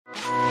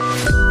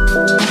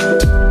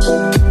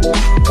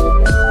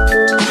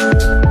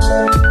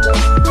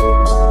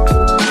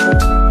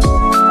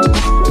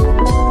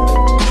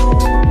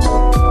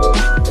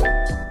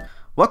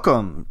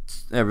Welcome,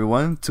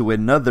 everyone, to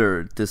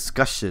another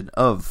discussion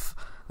of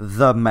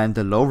The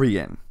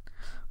Mandalorian.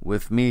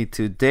 With me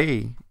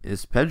today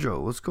is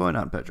Pedro. What's going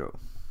on, Pedro?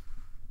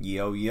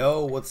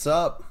 Yo, what's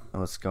up?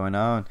 What's going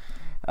on?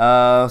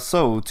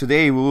 So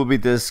today we will be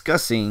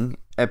discussing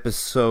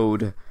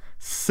episode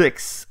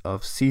 6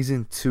 of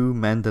season 2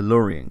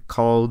 Mandalorian,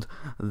 called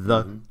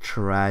The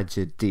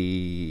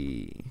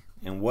Tragedy.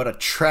 And what a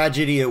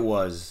tragedy it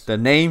was. The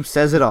name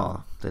says it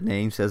all.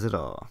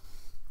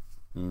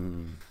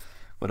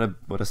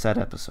 What a sad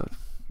episode.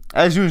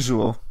 As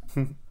usual,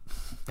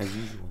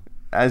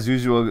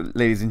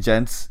 ladies and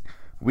gents,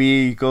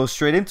 we go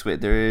straight into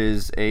it. There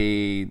is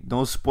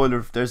no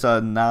spoiler.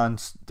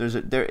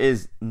 There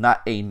is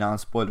not a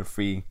non-spoiler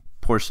free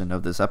portion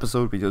of this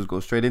episode. We just go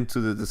straight into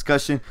the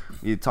discussion.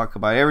 We talk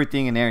about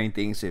everything and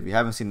anything. So if you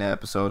haven't seen the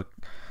episode,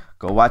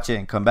 go watch it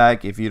and come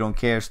back. If you don't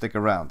care, stick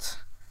around.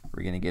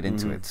 We're gonna get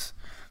into it.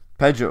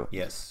 Pedro,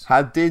 yes.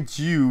 How did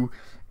you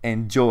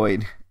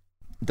enjoy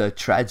The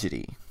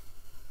Tragedy?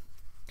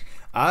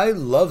 I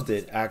loved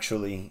it,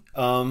 actually.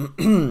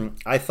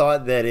 I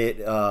thought that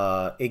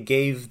it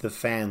gave the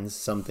fans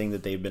something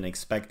that they've been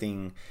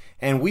expecting,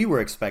 and we were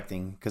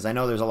expecting, because I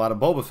know there's a lot of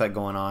Boba Fett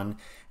going on,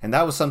 and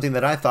that was something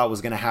that I thought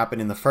was going to happen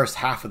in the first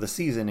half of the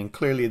season, and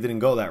clearly it didn't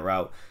go that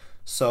route.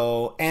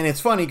 So, and it's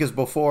funny because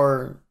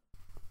before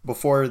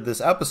this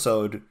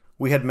episode,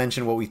 we had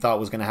mentioned what we thought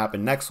was going to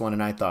happen next one,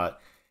 and I thought,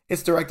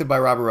 it's directed by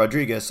Robert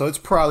Rodriguez, so it's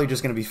probably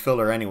just going to be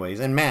filler anyways.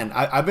 And man,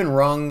 I've been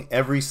wrong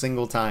every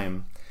single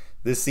time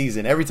this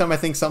season. Every time I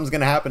think something's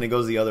going to happen, it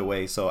goes the other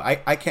way. So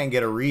I can't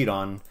get a read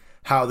on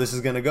how this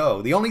is going to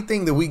go. The only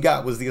thing that we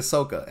got was the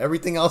Ahsoka.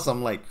 Everything else,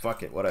 I'm like,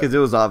 fuck it, whatever. Because it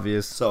was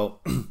obvious. So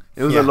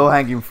it was a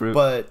low-hanging fruit.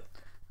 But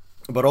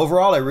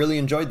overall, I really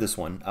enjoyed this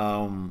one.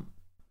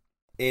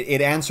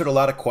 It answered a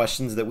lot of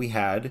questions that we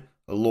had,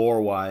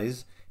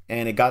 lore-wise.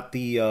 And it got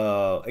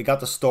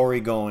the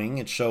story going.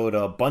 It showed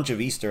a bunch of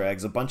Easter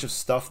eggs, a bunch of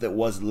stuff that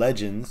was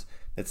Legends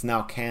that's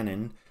now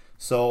canon.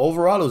 So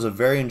overall, it was a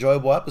very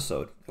enjoyable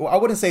episode. Well, I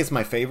wouldn't say it's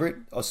my favorite.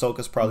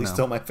 Ahsoka's probably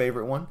still my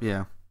favorite one.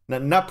 Yeah.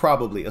 Not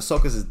probably.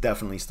 Ahsoka's is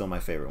definitely still my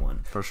favorite one.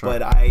 For sure.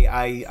 But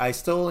I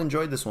still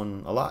enjoyed this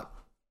one a lot.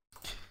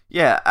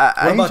 Yeah.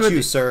 What about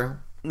you, sir?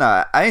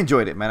 Nah, I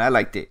enjoyed it, man. I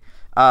liked it.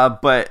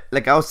 But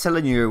like I was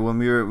telling you when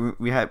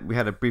we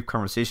had a brief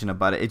conversation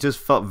about it, it just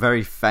felt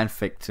very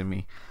fanfic to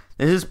me.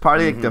 This is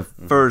probably like the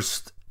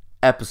first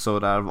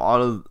episode out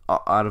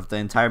of the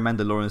entire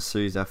Mandalorian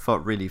series that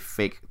felt really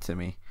fake to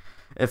me.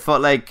 It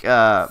felt like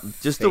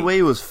just the way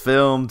it was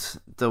filmed,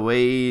 the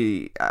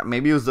way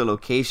maybe it was the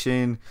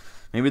location,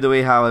 maybe the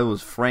way how it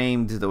was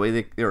framed, the way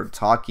they were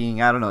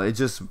talking. I don't know. It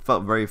just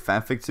felt very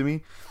fanfic to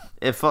me.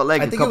 It felt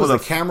like I think it was the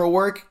camera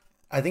work.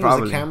 I think it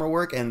was the camera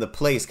work and the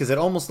place, because it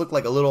almost looked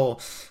like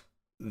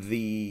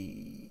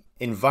the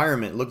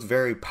environment looked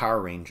very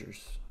Power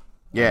Rangers.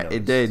 Yeah,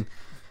 it did.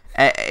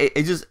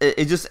 It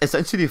just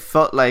essentially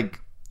felt like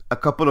a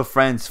couple of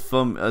friends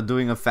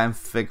doing a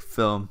fanfic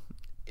film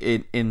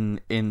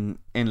in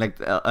like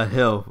a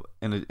hill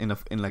in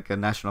like a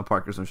national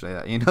park or something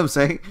like that. You know what I'm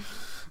saying?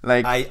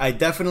 Like I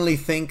definitely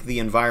think the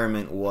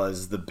environment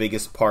was the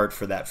biggest part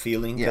for that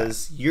feeling,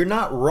 because you're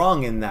not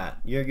wrong in that.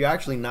 You're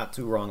actually not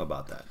too wrong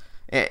about that.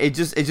 It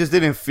just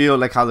didn't feel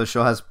like how the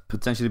show has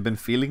potentially been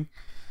feeling,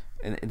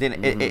 and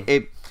then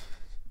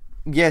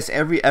yes,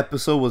 every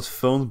episode was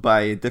filmed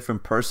by a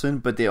different person,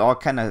 but they all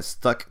kind of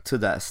stuck to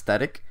the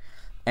aesthetic.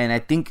 And I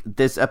think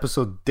this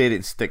episode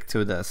didn't stick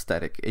to the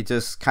aesthetic. It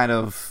just kind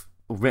of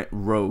went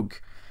rogue.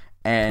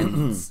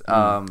 And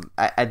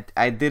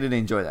I didn't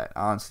enjoy that,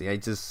 honestly.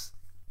 It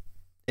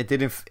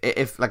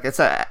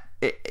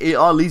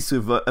all leads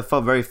to, it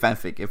felt very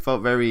fanfic. It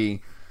felt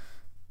very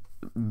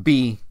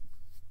B.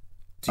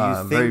 Do you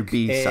think very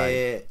B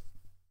side.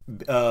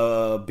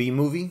 B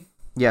movie?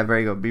 Yeah,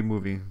 very good. B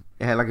movie.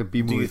 It had like a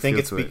B movie. Do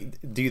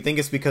you think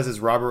it's because it's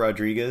Robert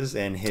Rodriguez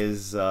and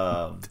his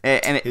and his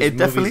it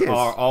definitely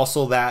are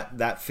also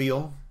that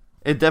feel?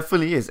 It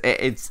definitely is.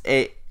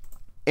 It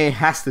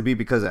has to be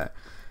because of that.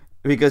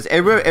 Because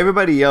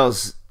everybody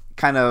else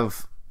kind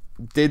of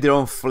did their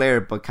own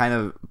flair, but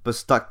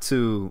stuck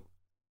to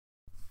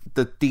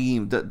the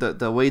theme,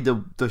 the way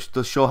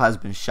the show has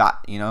been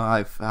shot. You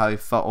know how it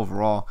felt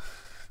overall,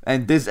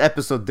 and this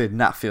episode did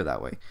not feel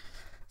that way.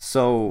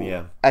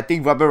 So I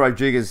think Robert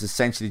Rodriguez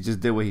essentially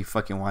just did what he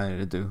fucking wanted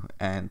to do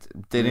and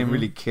didn't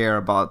really care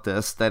about the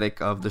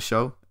aesthetic of the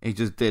show. He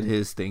just did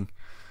his thing.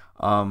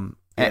 I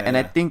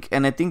think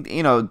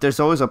there's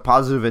always a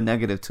positive and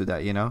negative to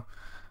that, you know.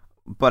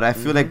 But I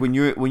feel like when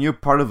you're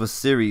part of a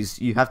series,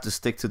 you have to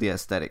stick to the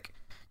aesthetic.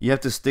 You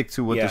have to stick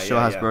to what the show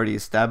has already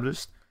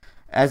established,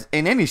 as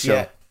in any show.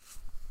 Yeah.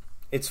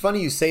 It's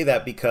funny you say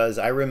that, because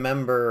I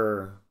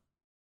remember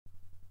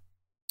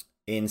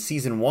in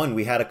season 1,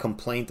 we had a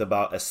complaint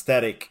about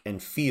aesthetic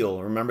and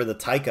feel. Remember the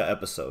Taika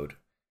episode?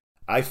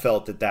 I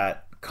felt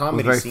that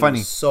comedy scene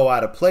was so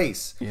out of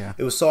place. Yeah.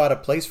 It was so out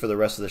of place for the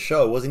rest of the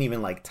show. It wasn't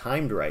even like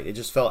timed right. It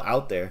just felt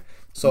out there.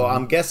 So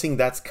I'm guessing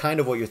that's kind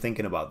of what you're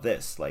thinking about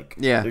this. Like,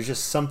 there's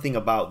just something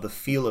about the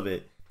feel of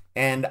it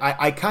And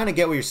I kind of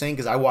get what you're saying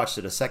because I watched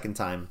it a second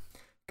time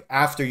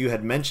after you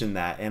had mentioned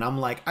that, and I'm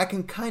like, I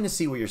can kind of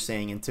see what you're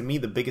saying. And to me,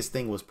 the biggest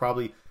thing was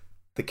probably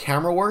the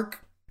camera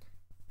work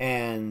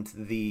and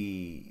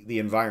the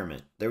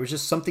environment. There was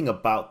just something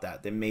about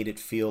that made it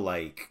feel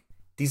like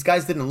these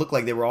guys didn't look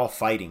like they were all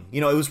fighting.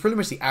 You know, it was pretty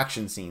much the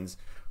action scenes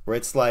where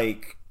it's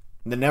like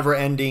the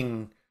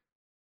never-ending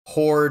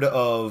horde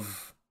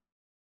of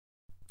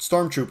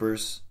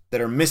stormtroopers that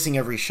are missing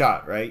every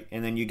shot, right?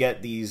 And then you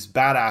get these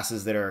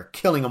badasses that are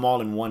killing them all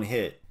in one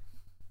hit.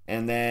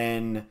 And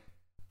then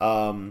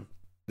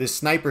this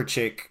sniper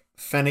chick,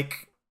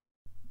 Fennec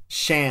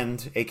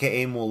Shand,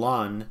 aka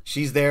Mulan,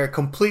 she's there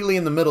completely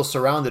in the middle,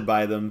 surrounded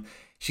by them.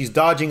 She's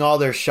dodging all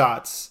their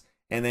shots,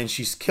 and then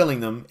she's killing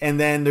them. And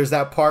then there's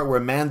that part where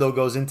Mando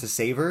goes in to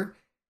save her,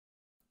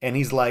 and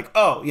he's like,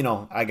 "Oh, you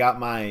know, I got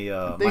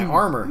my my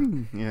armor."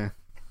 Yeah.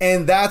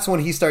 And that's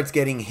when he starts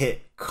getting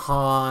hit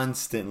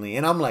constantly,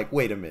 and I'm like,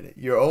 "Wait a minute,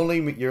 is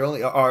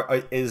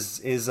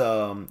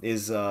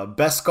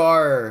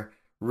Beskar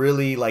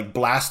really like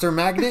blaster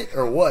magnet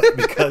or what?"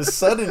 Because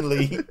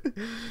suddenly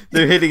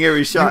they're hitting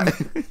every shot.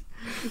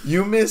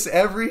 You miss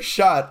every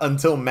shot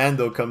until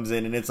Mando comes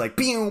in, and it's like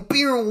pew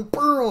pew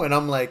pew, and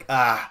I'm like,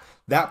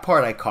 that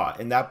part I caught,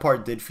 and that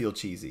part did feel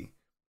cheesy.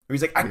 Where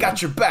he's like, "I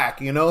got your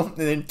back," you know, and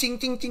then ching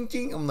ching ching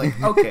ching. I'm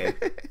like, okay.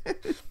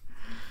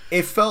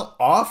 It felt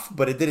off,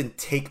 but it didn't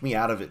take me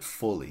out of it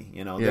fully.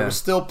 You know, there was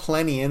still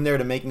plenty in there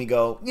to make me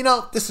go, you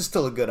know, this is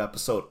still a good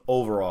episode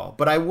overall.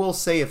 But I will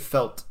say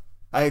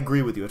I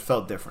agree with you. It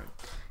felt different.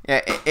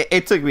 Yeah,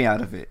 it took me out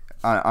of it.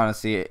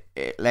 Honestly,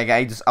 like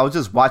I was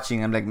just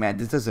watching. I'm like, man,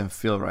 this doesn't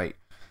feel right,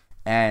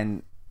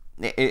 and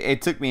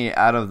it took me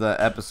out of the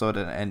episode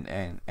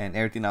and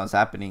everything that was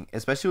happening,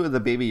 especially with the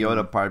Baby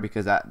Yoda part,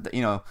 because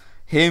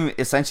him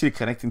essentially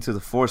connecting to the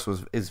Force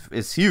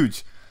is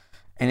huge.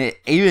 And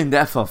even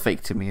that felt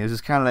fake to me. It was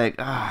just kind of like,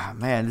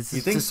 man,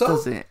 this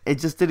doesn't. It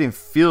just didn't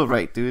feel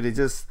right, dude.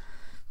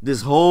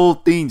 This whole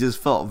thing just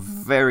felt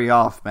very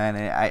off, man.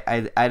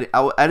 And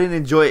I didn't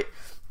enjoy it.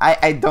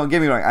 I don't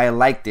get me wrong. I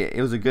liked it.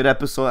 It was a good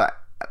episode.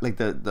 Like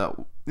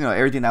the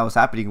everything that was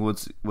happening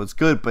was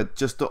good, but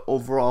just the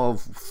overall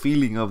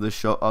feeling of the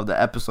show, of the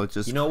episode,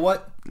 just, you know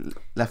what,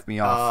 left me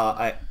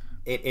off.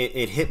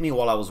 It hit me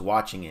while I was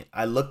watching it.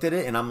 I looked at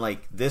it and I'm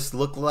like, this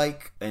looked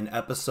like an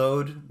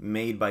episode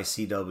made by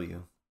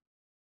CW.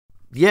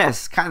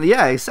 Yes, kind of.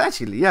 Yeah,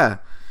 essentially. Yeah,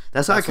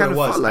 that's how I kind of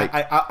felt like.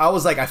 I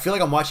was like, I feel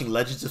like I'm watching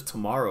Legends of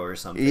Tomorrow or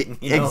something.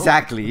 You know?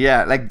 Exactly.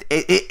 Yeah, like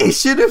it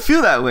shouldn't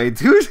feel that way,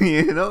 dude.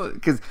 You know,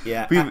 because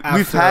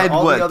we've had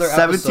what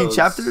 17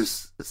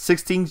 chapters,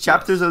 16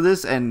 chapters of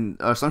this,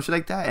 or something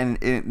like that,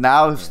 and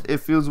now it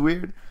feels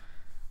weird.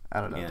 I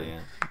don't know.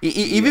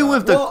 Even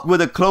with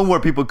the Clone War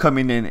people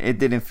coming in, it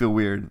didn't feel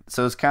weird.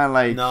 So it's kind of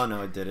like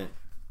no, it didn't.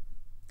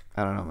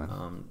 I don't know,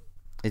 man.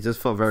 It just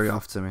felt very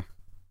off to me.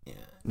 Yeah.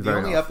 The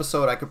only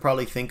episode I could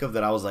probably think of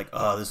that I was like,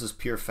 oh, this is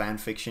pure fan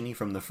fiction-y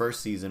from the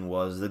first season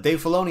was the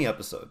Dave Filoni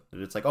episode.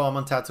 It's like, oh, I'm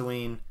on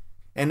Tatooine,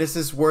 and this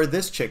is where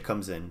this chick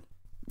comes in.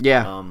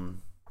 Yeah.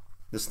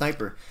 The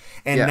sniper.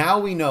 And now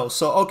we know.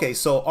 So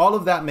all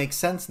of that makes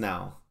sense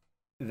now.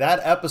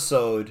 That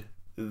episode,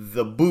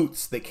 the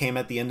boots that came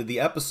at the end of the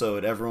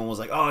episode, everyone was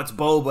like, oh, it's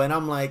Boba. And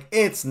I'm like,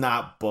 it's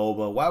not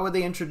Boba. Why would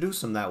they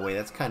introduce him that way?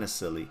 That's kind of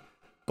silly.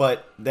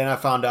 But then I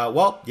found out,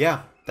 well,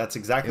 yeah, that's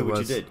exactly what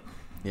you did.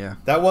 Yeah.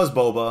 That was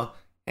Boba.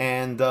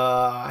 And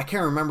I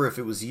can't remember if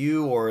it was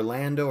you or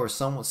Orlando or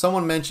someone.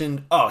 Someone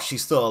mentioned, oh,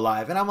 she's still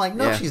alive. And I'm like,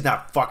 no, she's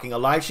not fucking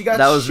alive. She got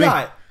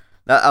shot. Me.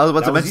 I was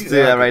about to mention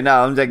that right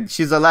now. I'm like,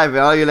 she's alive.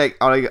 And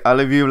all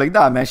of you are like,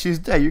 nah, man, she's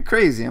dead. You're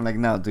crazy. I'm like,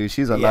 no, dude,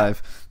 she's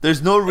alive. Yeah.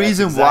 There's no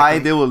reason why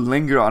they will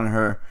linger on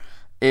her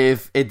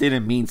if it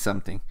didn't mean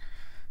something.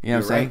 You know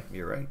what I'm saying?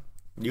 You're right.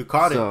 You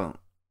caught it.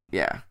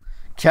 Yeah.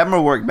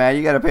 Camera work, man.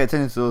 You got to pay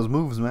attention to those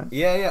moves, man.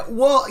 Yeah.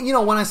 Well,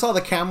 when I saw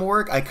the camera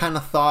work, I kind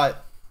of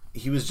thought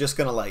he was just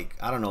gonna, like,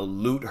 I don't know,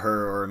 loot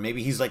her, or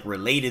maybe he's like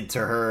related to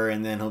her,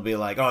 and then he'll be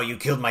like, oh, you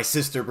killed my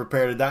sister,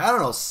 prepare to die. I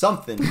don't know,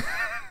 something.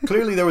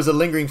 Clearly there was a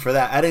lingering for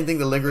that. I didn't think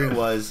the lingering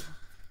was,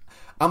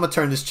 I'm gonna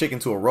turn this chick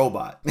into a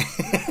robot.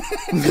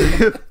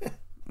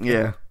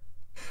 Yeah.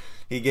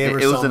 He gave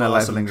her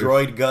some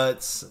droid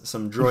guts,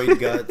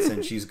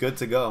 and she's good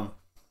to go.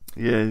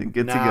 Yeah,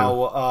 good to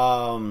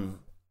go.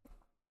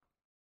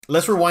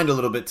 Let's rewind a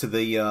little bit to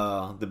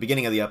the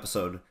beginning of the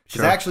episode,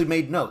 because I actually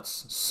made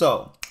notes.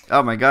 So,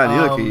 oh my god,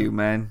 you look at you,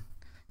 man.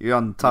 You're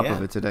on top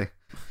of it today.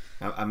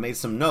 I made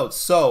some notes.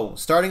 So,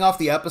 starting off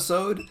the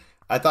episode,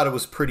 I thought it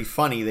was pretty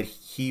funny that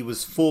he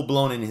was full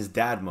blown in his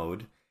dad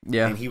mode.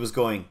 Yeah, and he was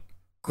going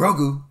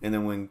Grogu, and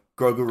then when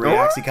Grogu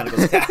reacts, he kind of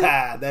goes,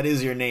 that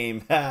is your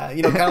name.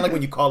 Kind of like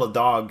when you call a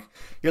dog,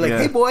 you're like,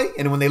 hey boy,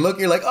 and when they look,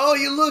 you're like, oh,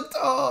 you looked,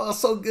 oh,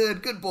 so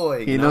good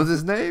boy. He knows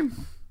his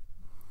name.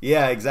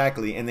 Yeah,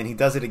 exactly. And then he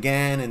does it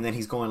again, and then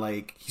he's going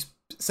like, he's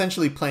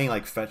essentially playing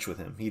like fetch with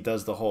him. He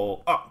does the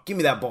whole, oh, give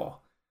me that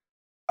ball.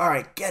 All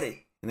right, get it.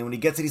 And then when he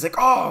gets it, he's like,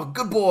 oh,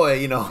 good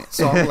boy,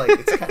 So I'm like,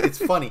 it's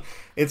funny.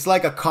 It's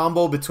like a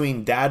combo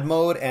between dad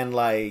mode and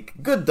like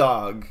good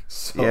dog.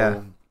 So,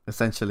 yeah,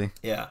 essentially.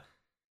 Yeah.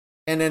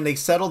 and then they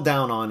settle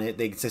down on it.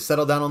 They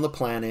settle down on the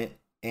planet,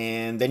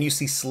 and then you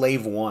see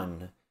Slave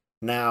One.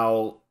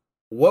 Now,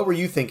 what were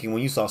you thinking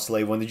when you saw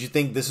Slave One? Did you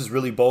think this is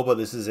really Boba?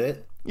 This is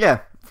it? Yeah,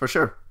 for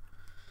sure.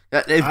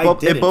 It's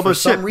Boba's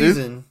Boba's ship, ship,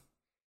 reason. dude.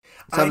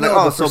 So I'm I like, know,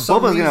 oh, but so for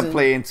some Boba's gonna reason-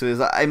 play into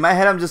it. In my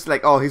head, I'm just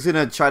like, oh, he's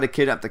gonna try to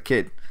kidnap the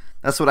kid.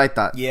 That's what I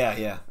thought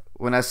Yeah.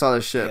 when I saw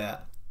the ship. Yeah.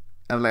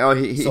 I'm like, oh,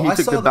 he So I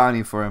took saw the the-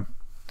 bounty for him.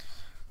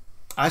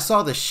 I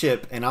saw the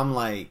ship, and I'm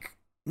like,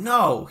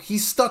 no,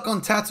 he's stuck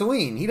on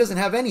Tatooine. He doesn't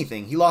have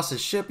anything. He lost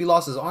his ship. He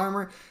lost his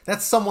armor.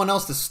 That's someone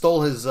else that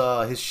stole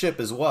his ship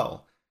as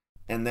well.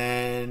 And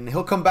then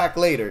he'll come back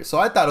later. So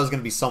I thought it was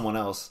gonna be someone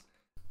else.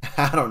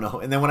 I don't know.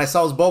 And then when I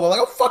saw it was Boba, I'm like,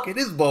 oh fuck, it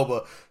is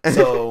Boba.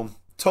 So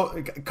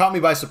it caught me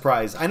by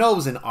surprise. I know it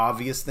was an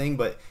obvious thing,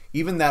 but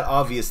even that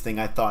obvious thing,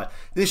 I thought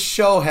this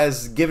show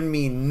has given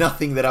me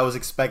nothing that I was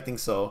expecting.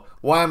 So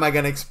why am I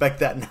gonna expect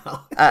that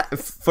now?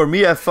 For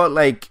me, I felt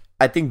like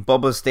I think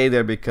Boba stayed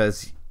there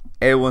because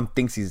everyone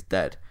thinks he's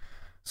dead.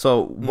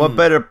 So what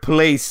better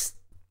place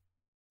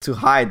to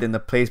hide than the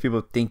place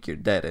people think you're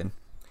dead in?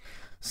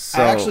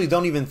 So I actually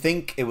don't even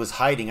think it was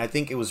hiding. I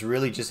think it was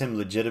really just him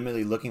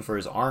legitimately looking for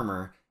his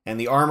armor. And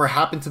the armor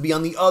happened to be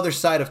on the other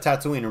side of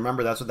Tatooine.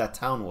 Remember, that's what that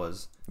town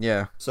was.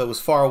 yeah, So it was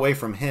far away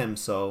from him.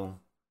 So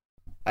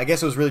I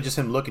guess it was really just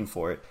him looking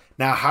for it.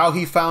 Now, how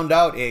he found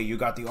out, hey, you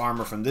got the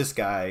armor from this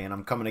guy and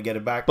I'm coming to get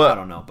it back, But- I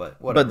don't know.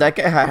 But whatever. but that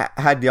guy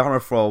had the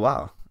armor for a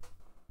while.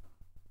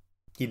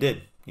 He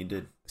did. He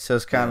did. So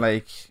it's kind of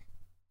like,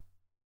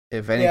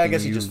 if anything, Yeah, I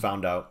guess he just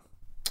found out.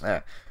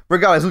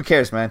 regardless, who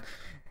cares, man?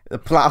 The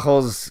plot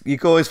holes, you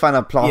can always find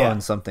a plot hole Yeah.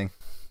 in something.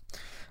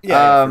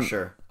 Yeah, for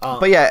sure.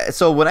 But yeah,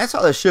 so when I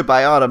saw the ship,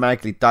 I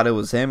automatically thought it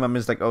was him. I'm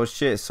just like, oh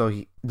shit! So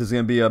there's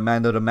gonna be a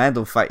Mando to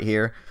Mando fight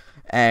here,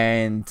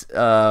 and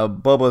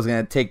Boba's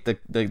gonna take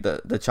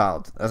the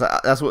child.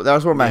 That's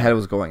where my head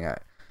was going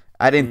at.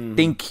 I didn't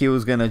think he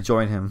was gonna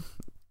join him.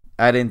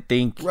 I didn't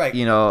think, Right.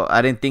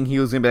 I didn't think he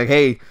was gonna be like,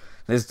 hey,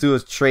 let's do a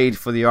trade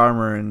for the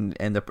armor and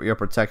your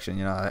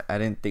protection. I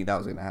didn't think that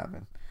was gonna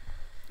happen.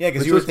 Yeah,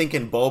 because Which you were was-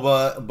 thinking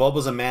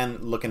Boba's a man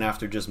looking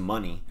after just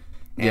money.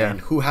 And Yeah.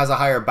 who has a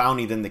higher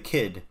bounty than the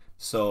kid?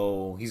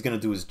 So he's going to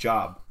do his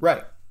job.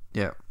 Right.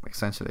 Yeah,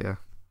 essentially, yeah.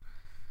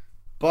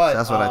 But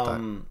That's what I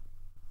thought.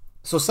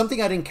 So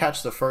something I didn't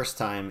catch the first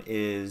time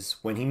is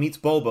when he meets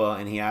Boba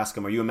and he asks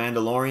him, "Are you a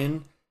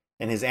Mandalorian?"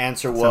 And his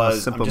answer I'm a was,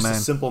 "I'm simple just a man."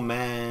 simple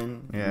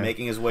man Yeah.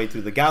 making his way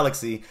through the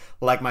galaxy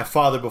like my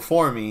father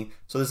before me."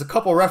 So there's a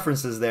couple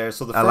references there.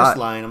 So the A first lot.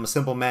 line, "I'm a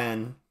simple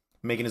man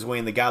making his way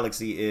in the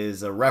galaxy,"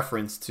 is a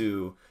reference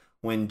to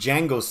when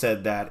Django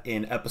said that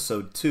in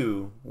episode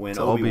 2 when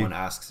To Obi. Obi-Wan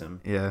asks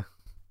him. Yeah.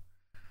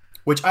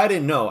 Which I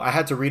didn't know. I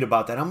had to read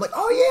about that. I'm like,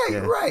 oh yeah,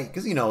 Yeah. you're right.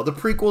 Because the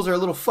prequels are a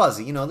little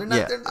fuzzy. They're not.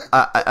 Yeah, They're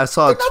not, I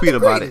saw a they're not tweet the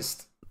about it.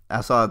 greatest.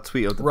 I saw a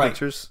tweet of the Right.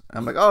 pictures.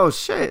 I'm like, oh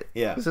shit,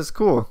 Yeah. this is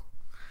cool.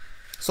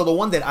 So the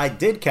one that I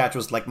did catch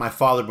was like my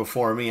father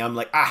before me. I'm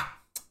like,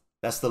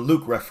 that's the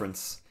Luke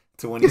reference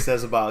to when he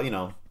says about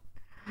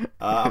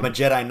I'm a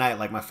Jedi Knight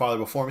like my father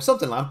before me.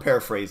 Something I'm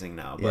paraphrasing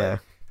now, but Yeah.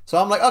 so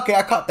I'm like, okay,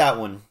 I caught that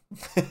one.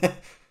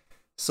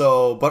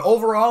 So, but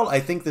overall, I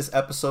think this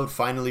episode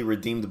finally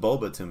redeemed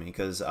Boba to me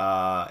because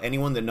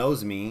anyone that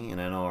knows me, and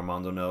I know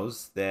Armando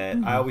knows, that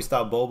I always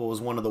thought Boba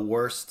was one of the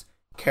worst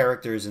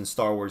characters in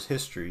Star Wars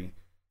history.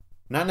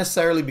 Not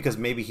necessarily because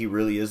maybe he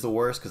really is the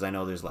worst, because I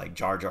know there's like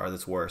Jar Jar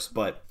that's worse,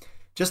 but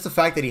just the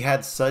fact that he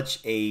had such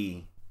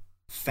a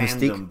fandom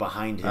Mystique?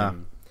 behind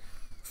him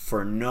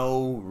for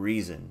no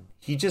reason.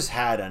 He just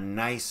had a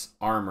nice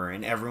armor,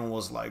 and everyone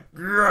was like,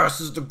 yes,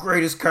 this is the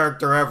greatest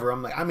character ever.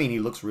 I'm like, I mean, he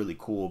looks really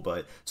cool,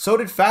 but so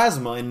did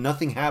Phasma, and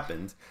nothing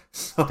happened.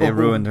 So They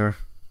ruined her.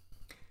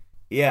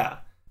 Yeah.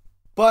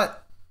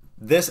 But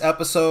this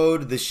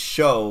episode, this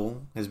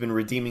show, has been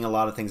redeeming a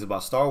lot of things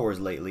about Star Wars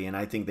lately, and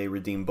I think they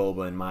redeemed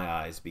Boba in my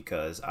eyes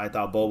because I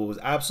thought Boba was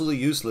absolutely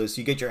useless.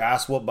 You get your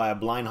ass whooped by a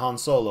blind Han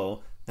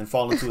Solo and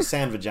fall into a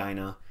sand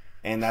vagina,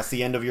 and that's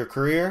the end of your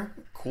career?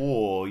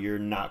 Cool. You're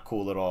not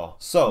cool at all.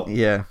 So,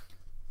 Yeah.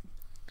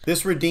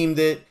 this redeemed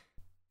it,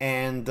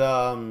 and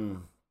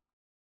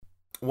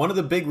one of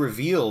the big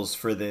reveals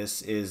for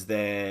this is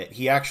that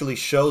he actually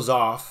shows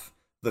off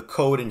the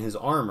code in his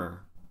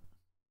armor,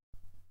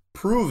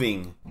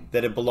 proving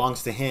that it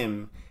belongs to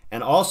him,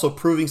 and also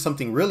proving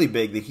something really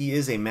big, that he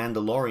is a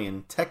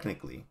Mandalorian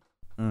technically.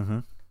 Mm-hmm.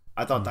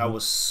 I thought that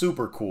was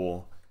super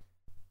cool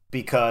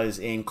because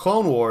in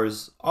Clone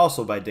Wars,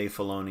 also by Dave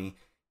Filoni,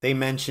 they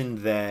mentioned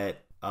that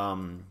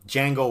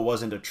Django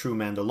wasn't a true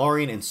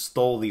Mandalorian and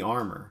stole the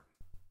armor.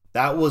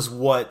 That was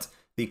what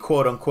the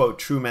quote-unquote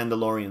true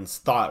Mandalorians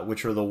thought,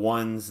 which are the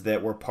ones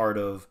that were part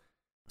of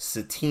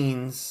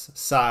Satine's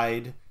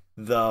side.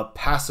 The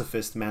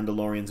pacifist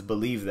Mandalorians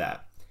believe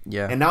that.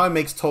 Yeah. And now it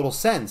makes total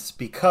sense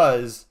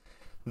because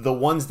the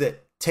ones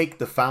that take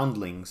the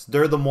foundlings,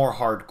 they're the more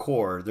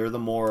hardcore. They're the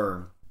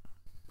more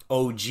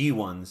OG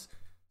ones.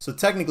 So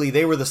technically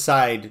they were the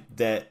side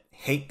that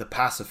hate the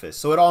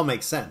pacifists. So it all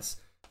makes sense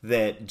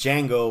that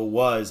Django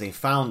was a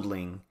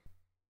foundling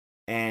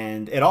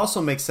And it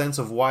also makes sense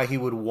of why he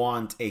would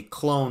want a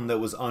clone that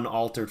was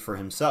unaltered for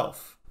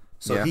himself.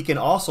 So he can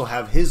also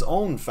have his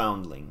own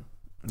foundling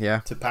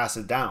to pass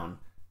it down.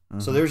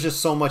 So there's just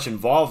so much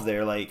involved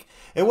there. Like,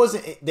 it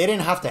wasn't, they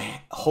didn't have to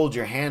hold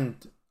your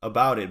hand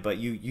about it, but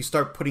you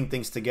start putting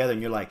things together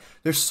and you're like,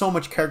 there's so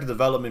much character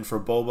development for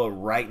Boba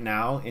right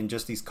now in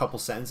just these couple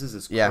sentences.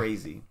 It's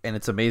crazy. And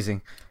it's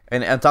amazing.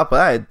 And on top of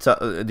that,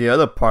 the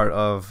other part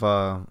of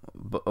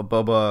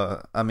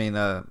Boba,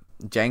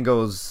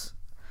 Jango's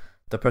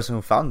the person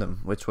who found him,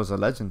 which was a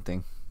legend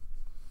thing.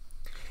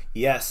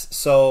 Yes.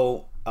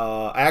 So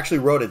I actually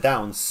wrote it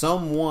down.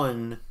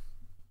 Someone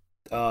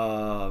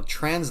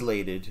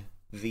translated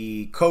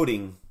the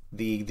coding,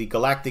 the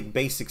galactic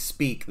basic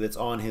speak that's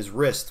on his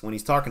wrist when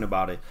he's talking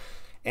about it.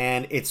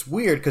 And it's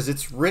weird because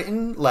it's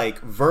written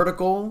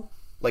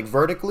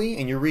vertically,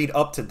 and you read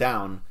up to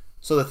down.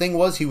 So the thing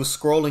was, he was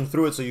scrolling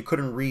through it so you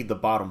couldn't read the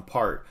bottom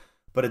part.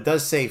 But it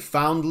does say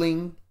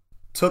foundling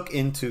took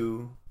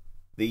into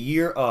the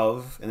year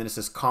of, and then it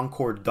says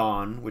Concord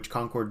Dawn, which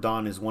Concord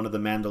Dawn is one of the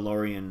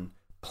Mandalorian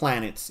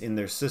planets in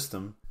their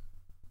system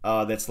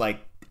that's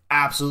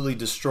absolutely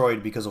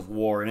destroyed because of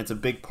war, and it's a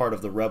big part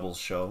of the Rebels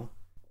show.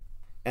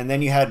 And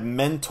then you had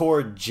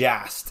Mentor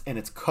Jast, and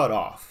it's cut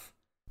off.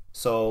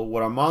 So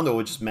what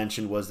Armando just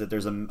mentioned was that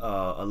there's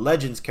a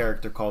Legends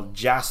character called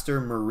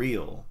Jaster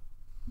Muriel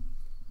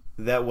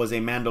that was a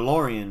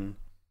Mandalorian,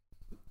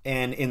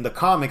 and in the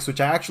comics,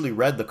 which I actually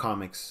read the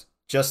comics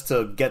just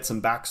to get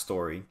some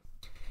backstory,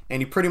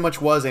 and he pretty much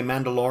was a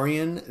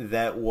Mandalorian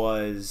that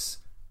was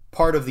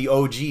part of the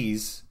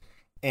OGs,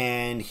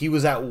 and he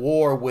was at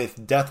war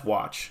with Death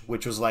Watch,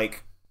 which was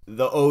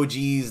the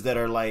OGs that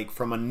are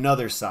from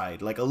another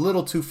side, a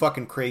little too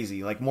fucking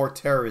crazy, more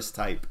terrorist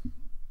type.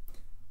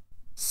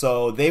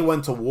 So they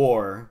went to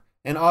war,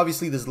 and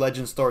obviously this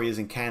legend story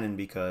isn't canon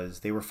because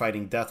they were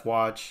fighting Death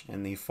Watch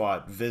and they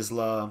fought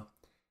Vizsla,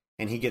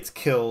 and he gets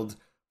killed.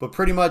 But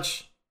pretty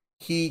much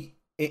he,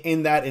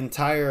 in that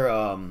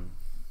entire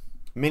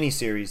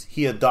miniseries,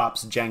 he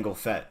adopts Jango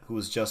Fett, who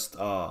is just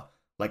a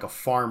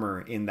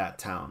farmer in that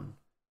town.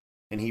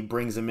 And he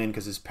brings him in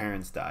because his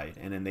parents died,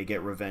 and then they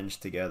get revenge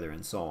together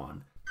and so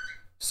on.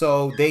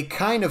 So they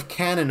kind of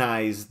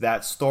canonized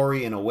that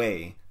story in a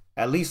way.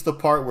 At least the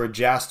part where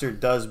Jaster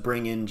does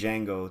bring in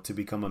Jango to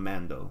become a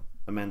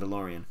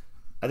Mandalorian.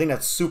 I think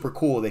that's super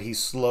cool that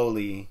he's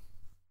slowly,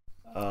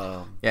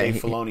 Dave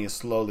Filoni is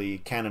slowly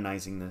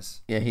canonizing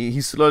this. Yeah,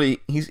 he slowly,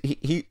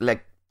 he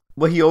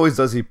what he always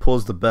does, he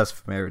pulls the best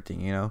from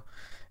everything,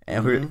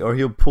 and or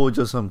he'll pull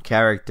just some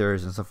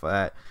characters and stuff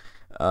like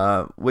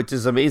that, which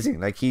is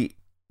amazing.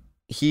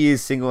 He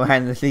is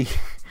single-handedly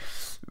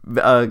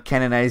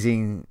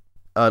canonizing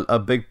a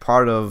big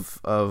part of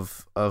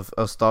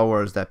Star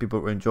Wars that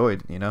people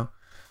enjoyed,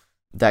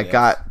 that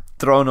got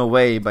thrown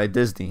away by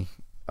Disney.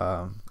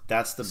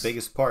 That's the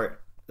biggest part.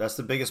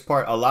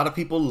 A lot of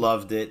people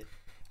loved it.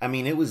 I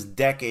mean, it was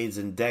decades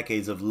and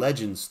decades of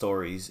legend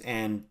stories,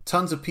 and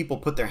tons of people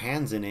put their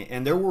hands in it,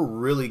 and there were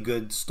really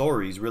good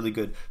stories, really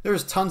good. There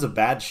was tons of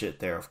bad shit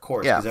there, of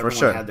course, because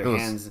everyone had their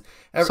hands.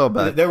 So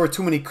bad. There were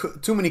too many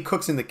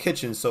cooks in the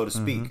kitchen, so to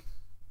speak. Mm-hmm.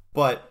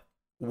 But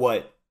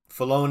what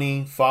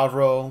Filoni,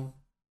 Favreau,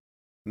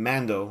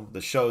 Mando,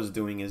 the show is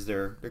doing is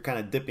they're kind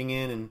of dipping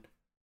in and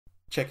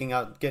checking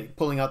out,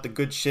 pulling out the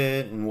good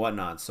shit and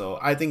whatnot. So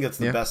I think that's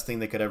the best thing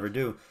they could ever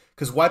do,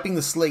 because wiping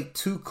the slate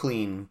too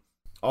clean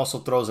also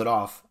throws it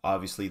off.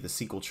 Obviously, the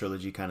sequel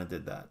trilogy kind of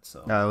did that.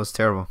 So no, it was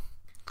terrible.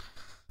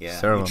 Yeah,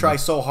 terrible, you try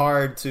so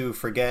hard to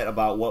forget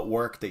about what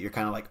worked that you're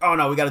kind of like, oh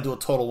no, we got to do a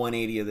total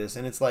 180 of this,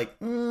 and it's like,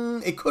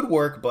 it could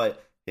work,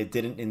 but it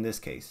didn't in this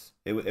case.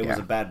 It was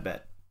a bad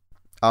bet.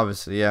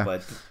 Obviously, yeah.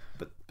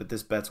 But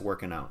this bet's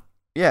working out.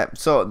 Yeah,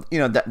 so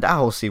that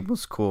whole scene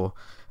was cool.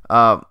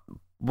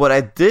 What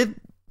I did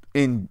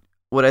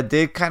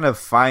kind of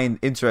find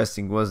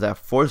interesting was that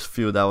force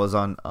field that was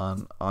on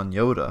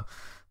Yoda,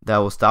 that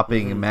was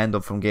stopping Mando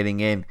from getting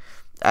in.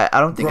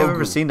 I don't think I've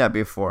ever seen that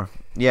before.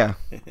 Yeah,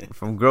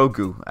 from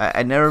Grogu.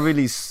 I never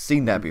really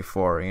seen that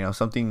before.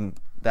 Something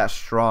that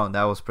strong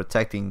that was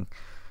protecting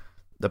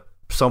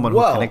someone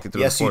who connected to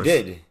the Force. You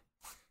did.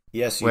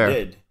 Yes, you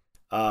did.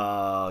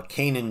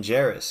 Kanan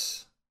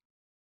Jarrus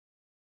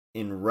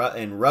in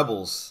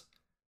Rebels,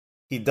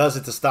 he does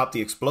it to stop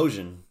the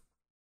explosion.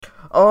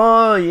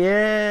 Oh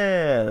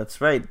yeah, that's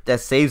right.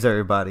 That saves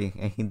everybody,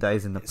 and he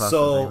dies in the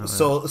process.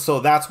 So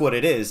that's what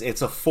it is.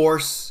 It's a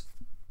force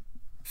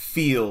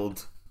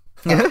field.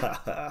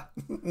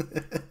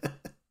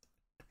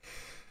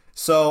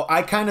 So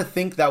I kind of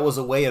think that was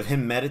a way of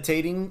him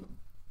meditating.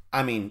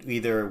 I mean,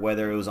 either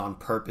whether it was on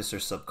purpose or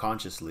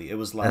subconsciously, it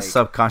was like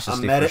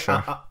subconsciously for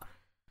sure.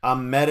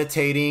 I'm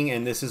meditating,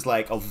 and this is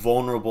like a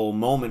vulnerable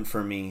moment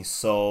for me.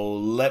 So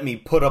let me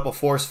put up a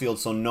force field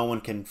so no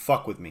one can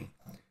fuck with me.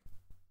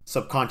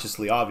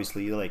 Subconsciously,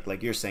 obviously,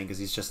 like you're saying, because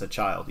he's just a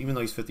child, even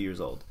though he's 50 years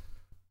old.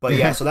 But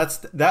yeah, so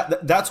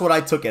that's what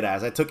I took it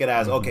as. I took it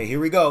as, okay, here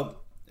we go.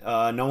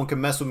 No one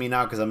can mess with me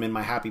now because I'm in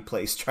my happy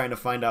place trying to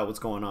find out what's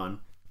going on.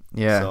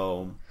 Yeah.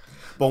 So,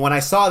 but when I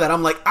saw that,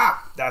 I'm like,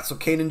 that's what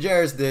Kanan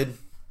Jarrus did.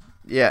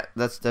 Yeah,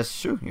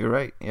 that's true. You're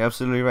right. You're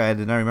absolutely right. I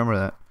did not remember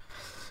that.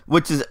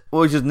 Which is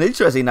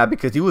interesting now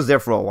because he was there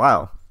for a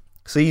while,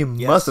 so he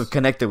must have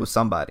connected with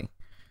somebody.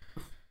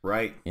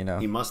 Right. You know,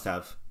 he must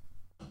have.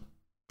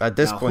 At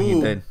this point,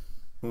 he did.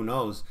 Who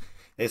knows?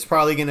 It's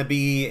probably going to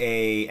be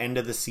a end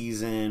of the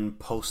season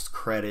post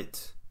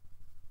credit,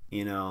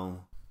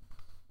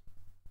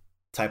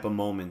 type of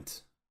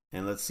moment,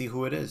 and let's see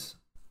who it is.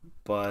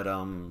 But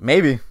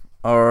maybe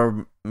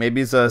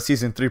it's a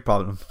season 3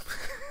 problem.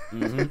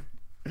 Mm-hmm.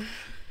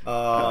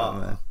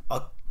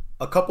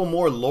 A couple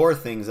more lore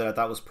things that I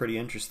thought was pretty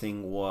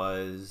interesting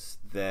was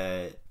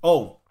that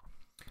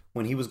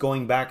when he was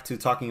going back to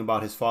talking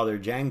about his father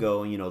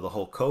Django and the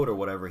whole code or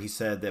whatever, he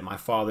said that my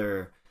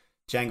father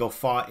Django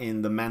fought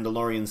in the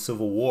Mandalorian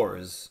Civil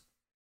Wars.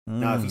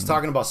 Now, if he's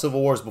talking about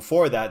Civil Wars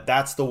before that,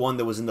 that's the one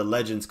that was in the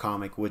Legends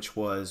comic, which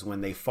was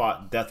when they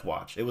fought Death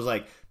Watch. It was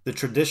like the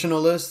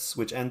traditionalists,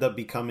 which end up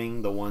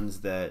becoming the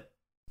ones that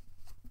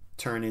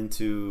turn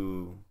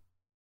into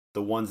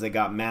the ones that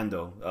got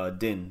Mando,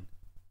 Din,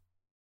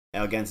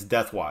 against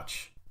Death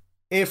Watch,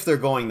 if they're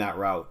going that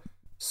route.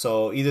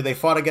 So either they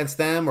fought against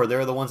them or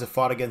they're the ones that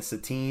fought against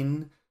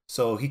Satine.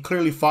 So he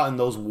clearly fought in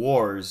those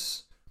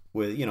wars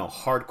with,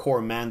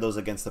 hardcore Mandos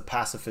against the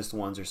pacifist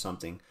ones or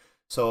something.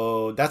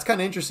 So that's kind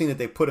of interesting that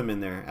they put him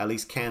in there, at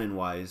least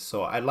canon-wise.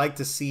 So I'd like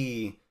to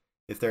see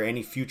if there are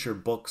any future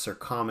books or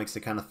comics that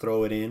kind of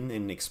throw it in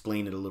and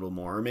explain it a little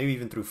more, or maybe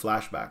even through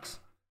flashbacks.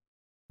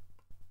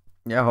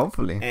 Yeah,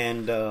 hopefully.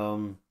 And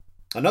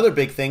another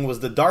big thing was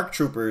the Dark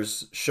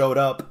Troopers showed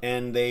up,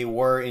 and they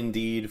were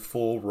indeed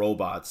full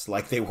robots,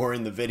 like they were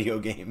in the video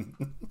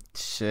game.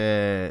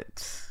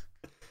 Shit.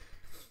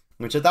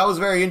 Which I thought was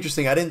very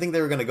interesting. I didn't think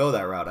they were going to go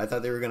that route. I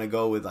thought they were going to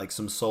go with like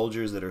some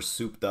soldiers that are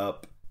souped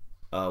up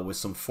with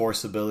some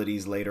force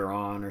abilities later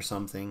on or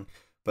something.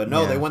 But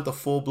no, they went the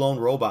full-blown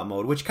robot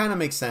mode, which kind of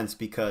makes sense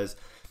because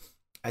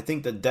I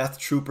think the Death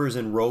Troopers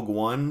in Rogue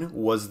One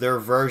was their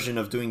version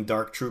of doing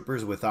Dark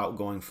Troopers without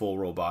going full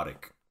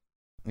robotic.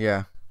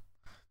 Yeah.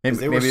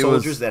 They were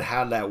soldiers that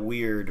had that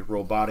weird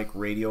robotic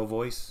radio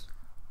voice.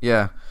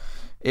 Yeah.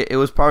 It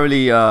was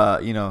probably,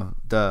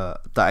 the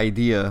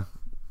idea,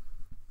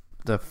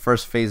 the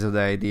first phase of the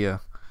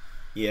idea.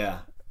 Yeah.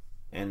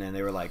 And then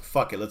they were like,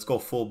 fuck it, let's go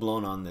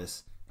full-blown on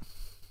this.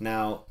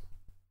 Now,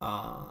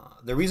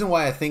 the reason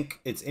why I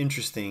think it's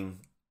interesting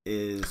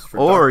is for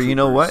Dark Troopers, you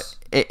know what?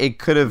 It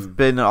could have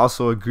been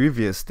also a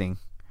Grievous thing.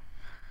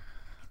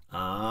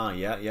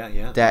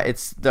 Yeah.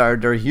 That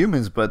they're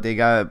humans, but they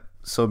got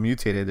so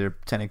mutated they're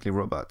technically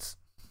robots.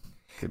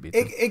 Could be.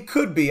 It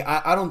could be.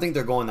 I don't think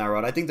they're going that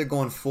route. I think they're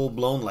going full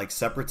blown like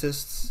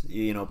separatists.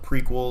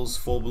 Prequels,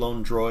 full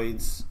blown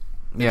droids.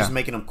 They're just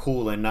making them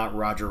cool and not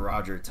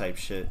Roger type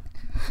shit.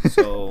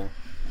 So.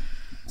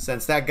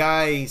 Since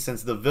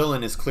the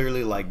villain is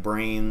clearly like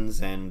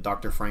Brains and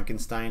Dr.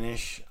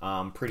 Frankenstein-ish,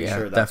 I'm pretty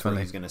sure that's where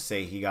he's going to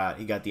say he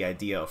got the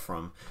idea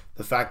from.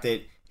 The fact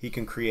that he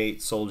can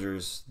create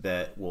soldiers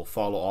that will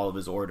follow all of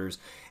his orders.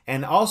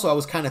 And also I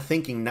was kind of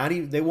thinking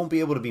they won't be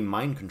able to be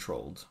mind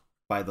controlled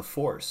by the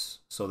Force.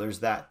 So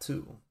there's that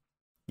too.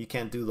 You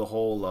can't do the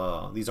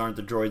whole these aren't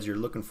the droids you're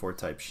looking for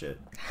type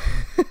shit.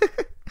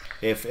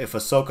 if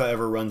Ahsoka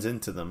ever runs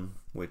into them,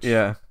 which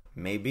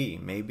maybe.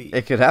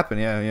 It could happen,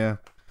 yeah.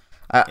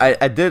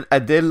 I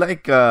did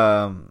like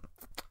Grogu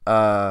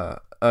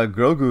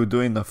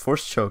doing the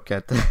force choke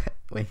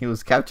when he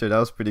was captured. That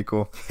was pretty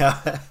cool.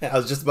 Yeah, I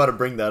was just about to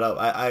bring that up.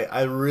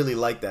 I really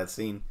like that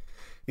scene.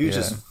 He was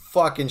just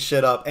fucking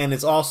shit up, and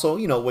it's also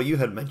what you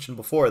had mentioned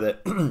before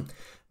that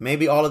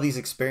maybe all of these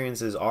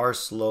experiences are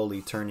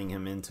slowly turning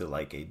him into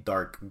like a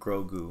dark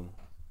Grogu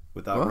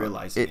without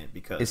realizing it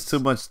because it's too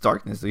much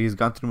darkness. He's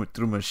gone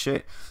through much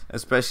shit,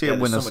 especially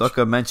when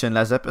Ahsoka mentioned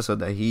last episode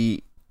that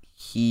he's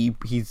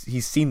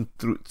seen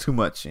through too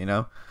much,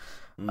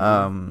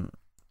 Mm-hmm.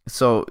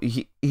 So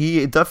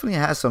he definitely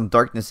has some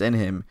darkness in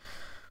him,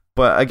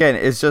 but again,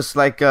 it's just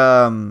like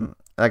I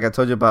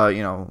told you about,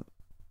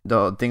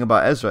 the thing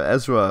about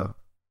Ezra,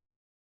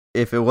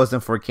 if it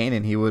wasn't for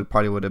Kanan, he would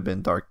have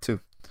been dark too.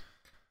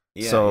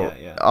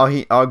 Yeah.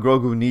 All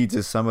Grogu needs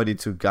is somebody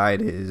to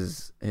guide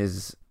his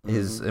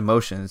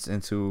emotions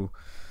into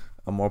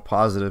a more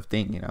positive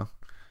thing,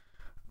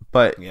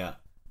 But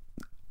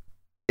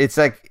it's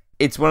like.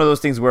 It's one of those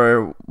things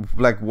where,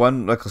 like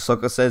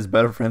Ahsoka says,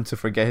 better for him to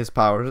forget his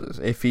powers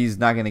if he's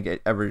not gonna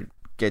ever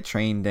get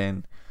trained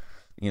and,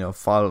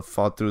 fall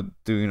through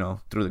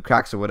the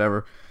cracks or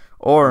whatever,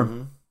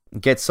 or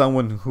get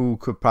someone who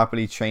could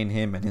properly train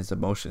him and his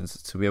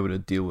emotions to be able to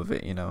deal with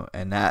it,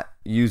 and not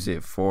use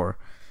it for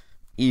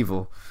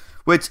evil.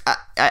 Which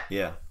I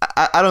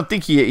don't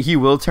think he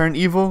will turn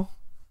evil,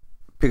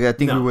 because I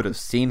think we would have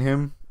seen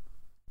him.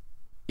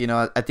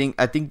 I think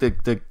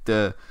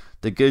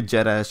the good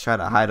Jedi's try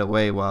to hide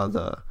away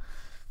while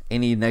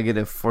any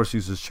negative Force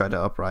users try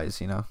to uprise,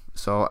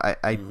 So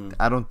I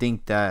don't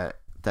think that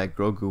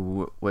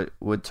Grogu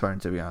would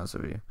turn, to be honest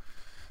with you.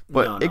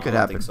 But it could happen. I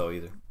don't think so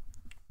either.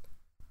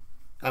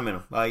 I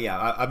mean,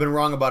 I've been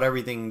wrong about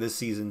everything this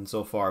season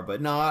so far, but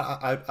no,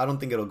 I don't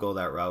think it'll go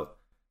that route.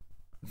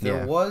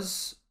 There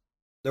was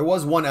there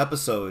was one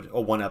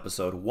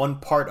one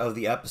part of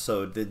the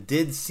episode that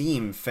did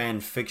seem fan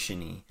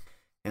fictiony,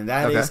 and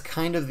that Okay. is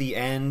kind of the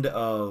end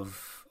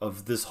of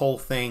this whole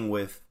thing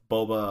with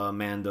Boba,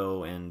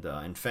 Mando,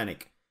 and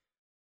Fennec.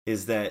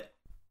 Is that,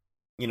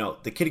 you know,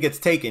 the kid gets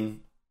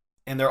taken,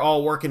 and they're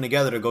all working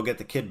together to go get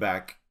the kid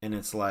back, and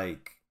it's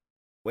like,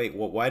 wait,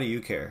 why do you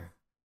care?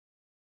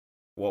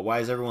 Well, why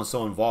is everyone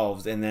so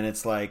involved? And then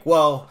it's like,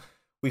 well,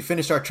 we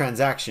finished our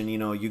transaction. You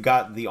know, you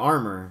got the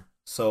armor,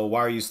 so why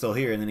are you still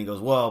here? And then he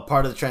goes, well,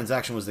 part of the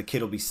transaction was the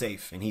kid will be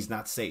safe, and he's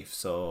not safe,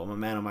 so I'm a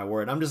man of my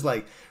word. I'm just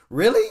like,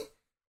 really?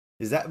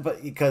 Is that,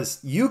 but because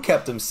you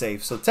kept him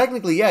safe, so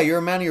technically, yeah, you're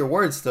a man of your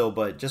word still.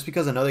 But just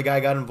because another guy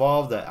got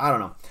involved, I don't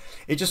know.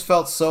 It just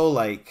felt so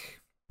like.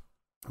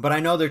 But I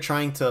know they're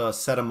trying to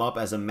set him up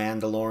as a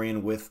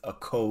Mandalorian with a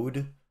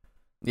code.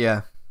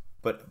 Yeah.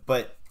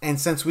 But and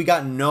since we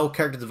got no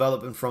character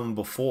development from him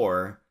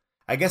before,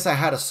 I guess I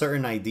had a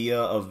certain idea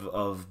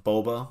of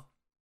Boba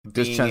Just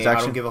being I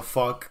transaction. don't give a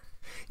fuck.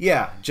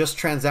 Yeah, just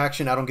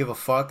transaction. I don't give a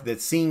fuck.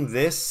 That seeing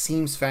this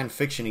seems fan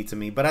fictiony to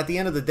me. But at the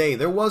end of the day,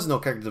 there was no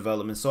character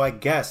development, so I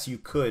guess you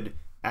could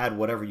add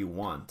whatever you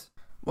want.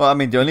 Well, I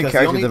mean, the only Because the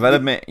character only-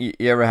 development you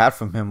ever had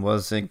from him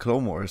was in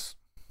Clone Wars.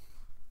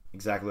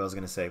 Exactly what I was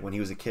gonna say. When he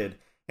was a kid,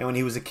 and when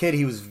he was a kid,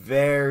 he was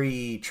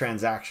very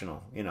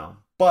transactional, you know.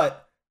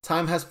 But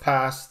time has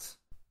passed,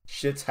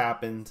 shit's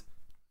happened.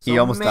 So He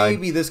almost died.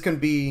 maybe this can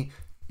be, saw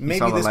maybe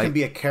the this light. can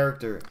be a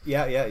character.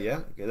 Yeah.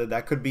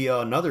 That could be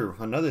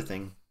another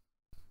thing.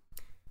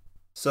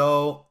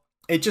 So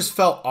it just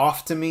felt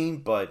off to me.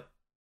 But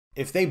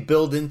if they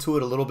build into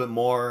it a little bit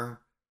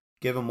more,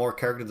 give him more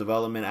character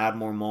development, add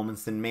more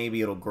moments, then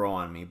maybe it'll grow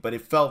on me. But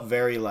it felt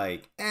very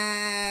like,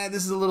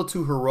 this is a little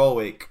too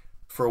heroic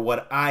for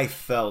what I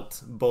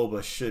felt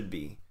Boba should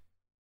be.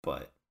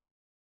 But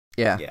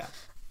Yeah. yeah.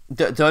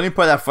 The only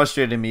part that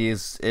frustrated me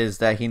is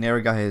that he never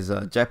got his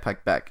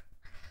jetpack back.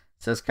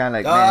 So it's kind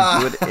of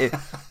like, man,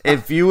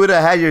 if you would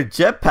have had your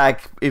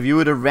jetpack, if you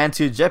would have ran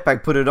to your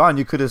jetpack, put it on,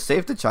 you could have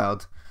saved the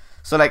child.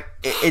 So like,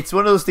 it's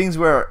one of those things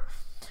where,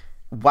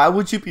 why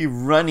would you be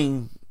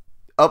running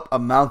up a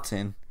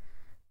mountain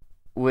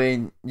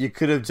when you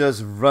could have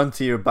just run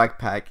to your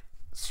backpack,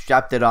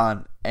 strapped it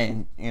on,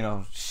 and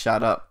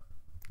shot up?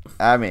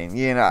 I mean,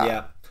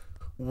 Yeah.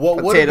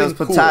 What would have potatoes,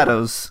 been cool,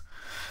 potatoes.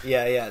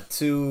 Yeah.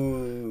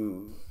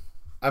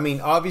 I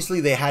mean,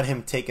 obviously they had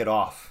him take it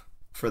off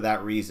for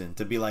that reason,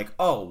 to be like,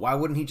 oh, why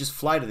wouldn't he just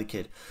fly to the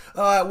kid?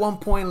 At one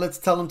point, let's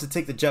tell him to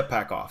take the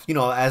jetpack off,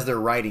 as they're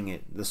writing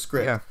it, the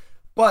script. Yeah.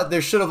 But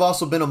there should have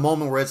also been a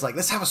moment where it's like,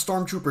 let's have a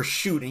stormtrooper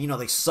shoot, and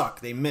they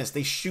suck, they miss,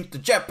 they shoot the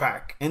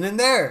jetpack, and then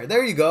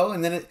there you go,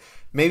 and then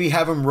maybe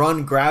have him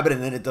run, grab it,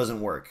 and then it doesn't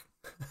work.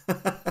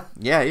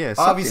 Yeah.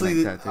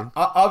 Obviously, like that, dude.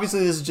 obviously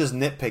this is just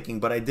nitpicking,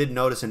 but I did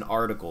notice an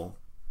article.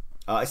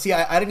 See,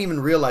 I didn't even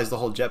realize the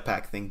whole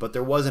jetpack thing, but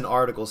there was an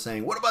article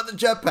saying, "What about the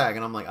jetpack?"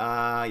 And I'm like,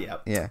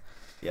 yep, Yeah.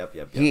 yep.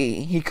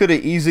 He could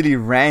have easily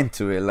ran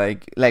to it.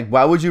 Like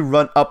why would you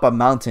run up a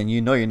mountain? You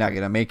know you're not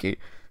gonna make it.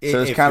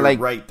 So it's If kind of you're like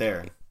right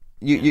there.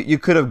 you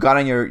could have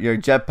gotten your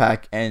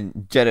jetpack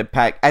and jet it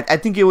back. I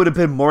think it would have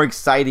been more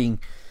exciting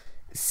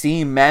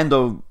seeing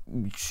Mando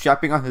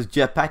strapping on his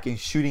jetpack and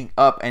shooting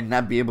up and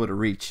not be able to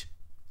reach,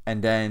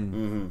 and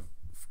then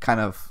kind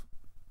of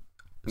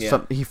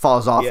he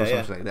falls off or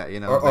something like that.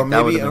 Or Like,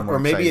 that would have been more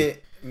exciting.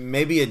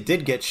 maybe it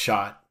did get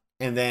shot,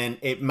 and then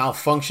it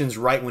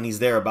malfunctions right when he's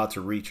there about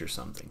to reach or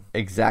something.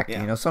 Exactly.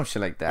 Yeah. Some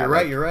shit like that. You're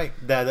Like,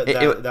 right.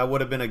 That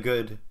would have been a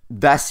good.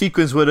 that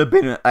sequence would have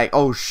been like,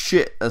 oh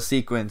shit, a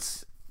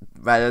sequence,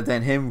 rather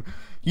than him.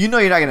 You're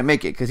not gonna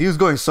make it because he was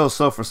going so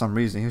slow for some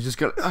reason. He was just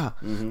going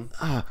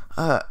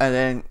and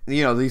then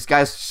these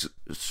guys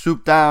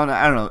swoop down.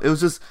 I don't know.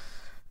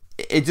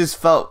 It just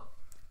felt.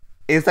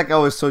 It's like I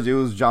always told you,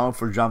 it was drama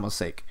for drama's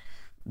sake.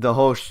 The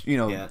whole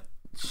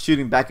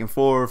shooting back and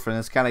forth, and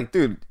it's kind of like,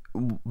 dude,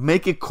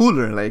 make it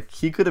cooler. Like,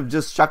 he could have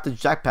just strapped the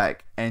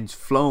jetpack and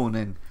flown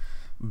and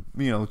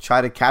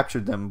try to capture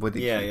them with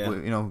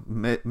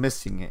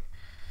missing it.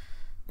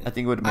 I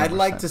think it would have made I'd more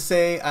like sense. to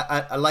say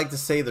I'd like to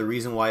say the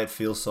reason why it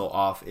feels so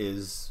off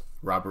is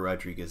Robert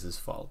Rodriguez's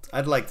fault.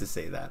 I'd like to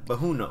say that, but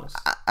who knows?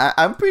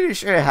 I'm pretty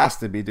sure it has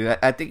to be, dude.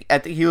 I think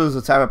he was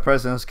the type of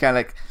person who's kind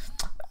of like,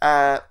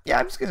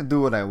 I'm just gonna do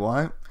what I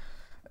want.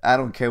 I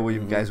don't care what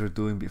you guys were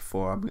doing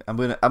before. I'm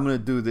gonna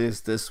do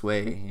this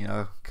way,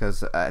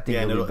 because I think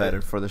it'll be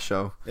better for the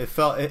show.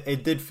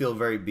 It did feel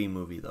very B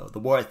movie though. The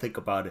more I think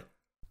about it,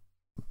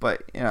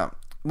 But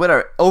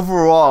whatever.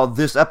 Overall,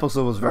 this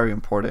episode was very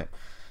important.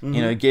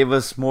 It gave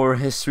us more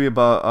history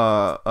about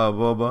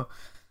Boba,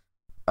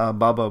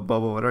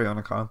 whatever you want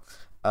to call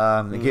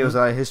him. It gave us a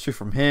lot of history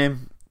from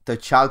him. The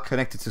child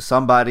connected to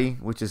somebody,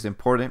 which is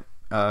important,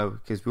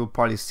 because we'll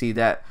probably see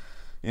that,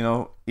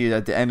 either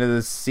at the end of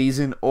this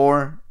season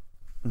or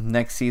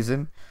next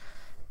season,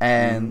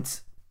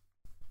 and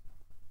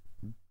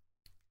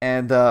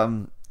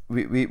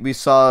we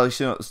saw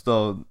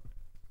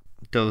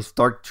those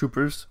dark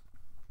troopers,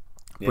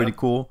 pretty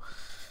cool.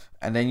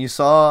 And then you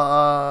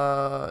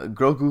saw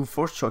Grogu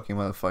force choking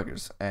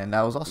motherfuckers, and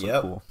that was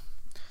also cool.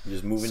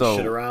 Just moving So-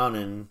 shit around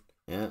and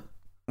yeah.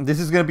 This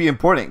is gonna be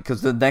important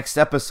because the next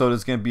episode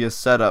is gonna be a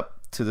setup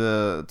to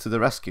the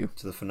rescue.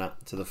 To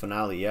the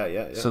finale.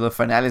 Yeah. So the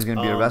finale is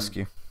gonna be a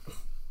rescue.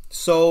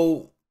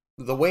 So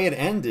the way it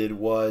ended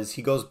was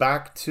he goes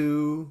back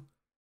to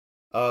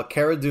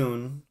Cara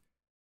Dune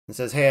and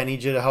says, "Hey, I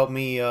need you to help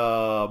me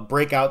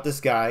break out this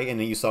guy." And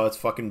then you saw it's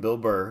fucking Bill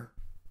Burr.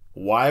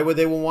 Why would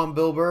they want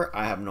Bill Burr?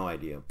 I have no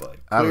idea, but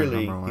I don't clearly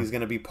remember why. he's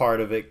gonna be part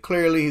of it.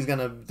 Clearly he's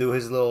gonna do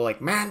his little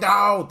like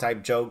Mando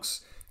type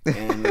jokes,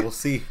 and we'll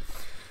see.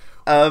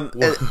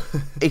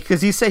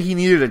 Because he said he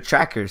needed a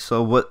tracker.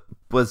 So what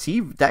was he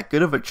that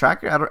good of a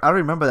tracker? I don't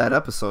remember that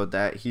episode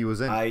that he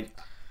was in.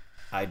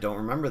 I don't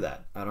remember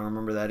that. I don't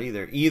remember that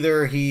either.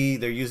 Either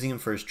they're using him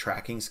for his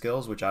tracking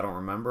skills, which I don't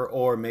remember,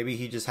 or maybe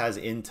he just has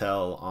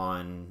intel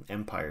on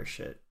Empire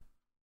shit.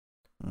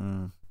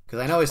 Because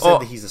I know he said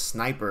that he's a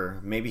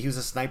sniper. Maybe he was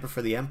a sniper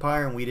for the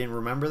Empire and we didn't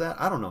remember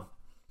that. I don't know.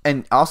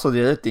 And also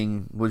the other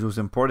thing, which was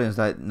important, is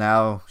that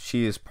now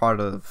she is part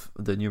of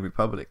the New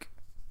Republic.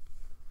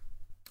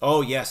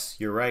 Oh yes,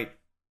 you're right.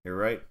 You're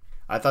right.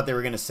 I thought they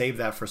were gonna save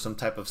that for some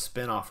type of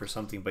spin-off or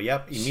something, but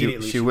yep,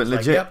 immediately she went was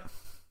legit. Like, yep.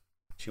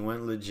 She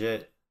went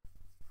legit.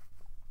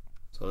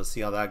 So let's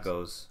see how that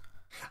goes.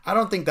 I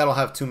don't think that'll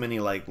have too many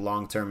like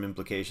long-term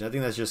implications. I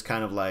think that's just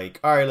kind of like,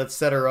 all right, let's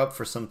set her up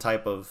for some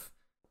type of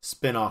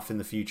spin-off in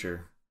the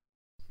future.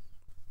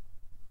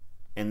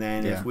 And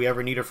then if we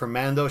ever need her for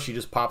Mando, she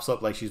just pops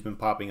up like she's been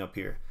popping up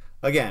here.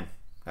 Again,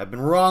 I've been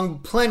wrong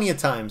plenty of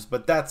times,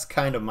 but that's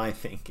kind of my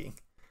thinking.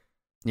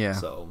 Yeah.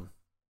 So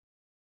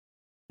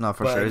No,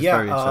 for but sure. It's yeah,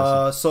 very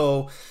interesting.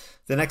 so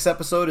the next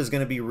episode is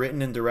going to be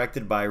written and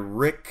directed by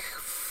Rick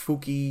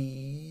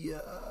Fuki.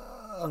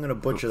 I'm going to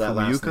butcher that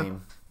last Fumiyuka?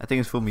 name. I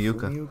think it's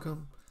Fumiyuka. Fumiyuka?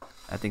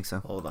 I think so.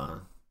 Hold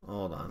on.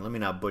 Let me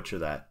not butcher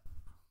that.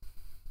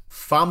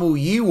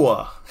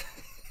 Famuyiwa.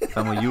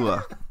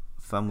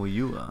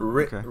 Famuyua.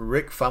 Rick, Okay.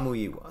 Rick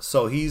Famuyiwa.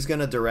 So he's going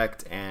to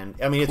direct, and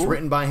I mean, it's Cool.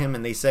 written by him,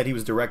 and they said he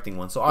was directing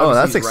one. So obviously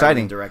that's he's writing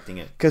exciting. and directing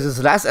it. Because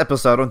his last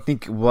episode, I don't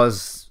think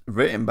was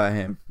written by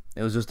him.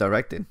 It was just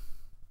directed.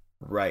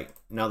 Right.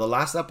 Now, the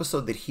last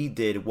episode that he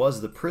did was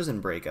the Prison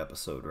Break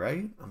episode,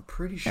 right? I'm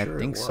pretty sure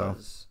think it so.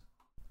 was.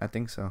 I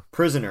think so.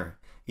 Prisoner.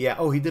 Yeah.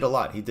 Oh, he did a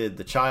lot. He did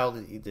The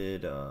Child.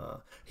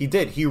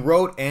 He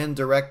wrote and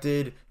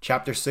directed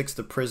Chapter 6,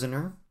 The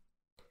Prisoner.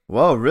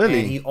 Whoa,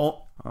 really? And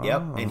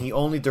Yep. And he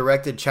only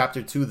directed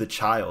Chapter 2, The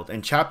Child.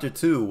 And Chapter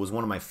 2 was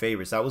one of my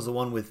favorites. That was the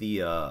one with the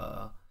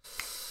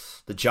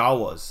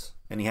Jawas.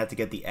 And he had to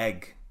get the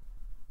egg.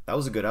 That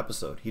was a good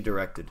episode. He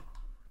directed.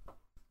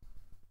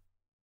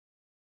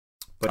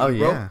 But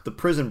he wrote the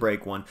Prison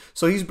Break one.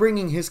 So he's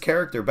bringing his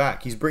character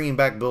back. He's bringing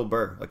back Bill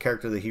Burr, a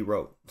character that he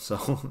wrote.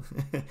 So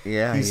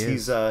Yeah,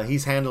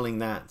 he's handling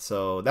that.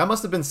 So that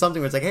must have been something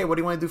where it's like, hey, what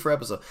do you want to do for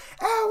episode?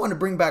 I want to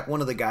bring back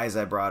one of the guys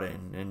I brought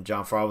in. And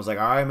Jon Favreau was like,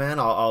 all right, man,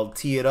 I'll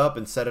tee it up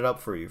and set it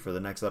up for you for the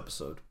next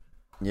episode.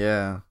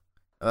 Yeah.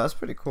 Oh, that's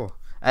pretty cool.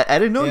 I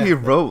didn't know Yeah. he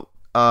wrote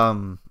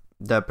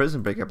that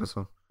Prison Break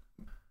episode.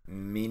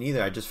 Me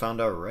neither. I just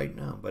found out right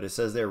now. But it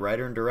says there,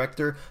 writer and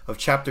director of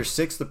Chapter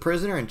 6, The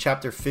Prisoner, and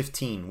Chapter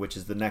 15, which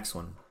is the next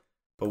one.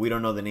 But we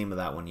don't know the name of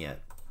that one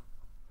yet.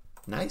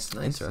 Nice.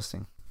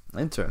 Interesting.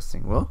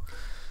 Well,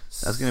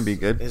 that's going to be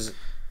good. His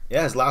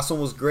last one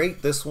was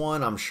great. This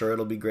one, I'm sure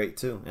it'll be great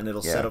too. And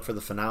it'll set up for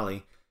the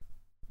finale.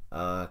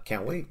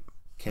 Can't wait.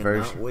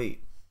 Cannot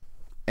wait.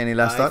 Any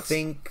last thoughts? I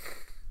think...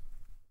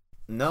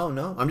 No.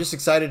 I'm just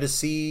excited to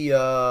see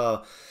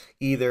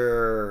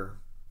either...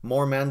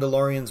 more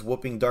Mandalorians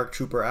whooping Dark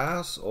Trooper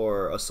ass,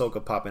 or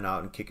Ahsoka popping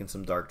out and kicking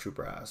some Dark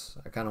Trooper ass.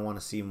 I kind of want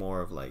to see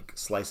more of like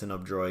slicing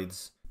up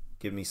droids.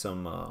 Give me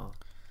some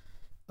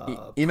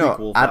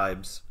prequel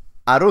vibes.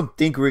 I don't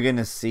think we're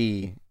gonna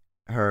see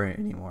her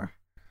anymore.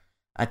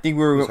 I think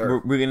we're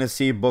gonna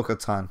see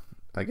Bo-Katan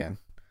again,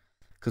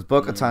 because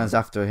Bo-Katan is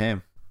after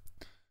him.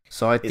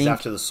 So I think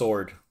after the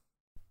sword.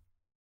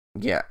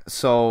 Yeah.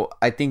 So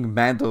I think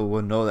Mando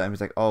will know that. And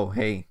he's like, oh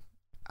hey,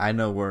 I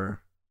know where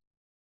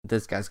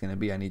this guy's gonna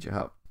be. I need your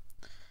help.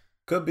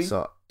 Could be.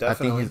 So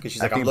definitely, because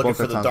she's like, I'm looking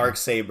for the dark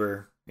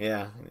saber.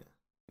 Yeah.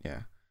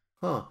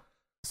 Huh.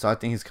 So I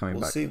think he's coming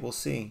back. We'll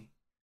see.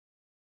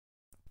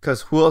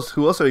 Because who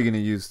else are you gonna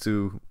use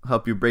to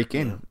help you break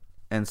in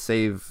and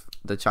save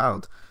the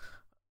child?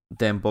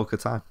 Than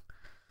Bo-Katan.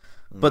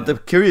 But the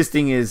curious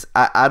thing is,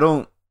 I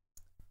don't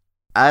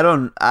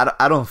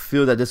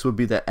feel that this would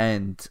be the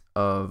end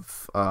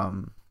of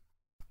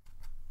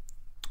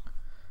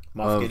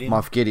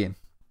Moff Gideon.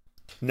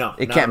 No,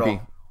 it can't be.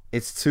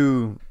 It's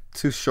too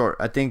short.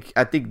 I think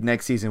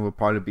next season will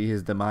probably be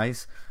his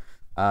demise.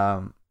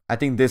 I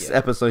think this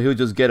episode he'll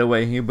just get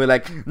away. He'll be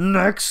like,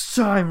 "Next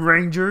time,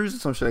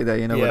 Rangers," some shit like that.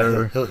 You know,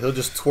 whatever. He'll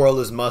just twirl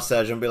his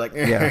mustache and be like,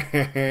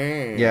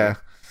 yeah.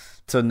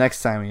 So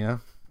next time, you know.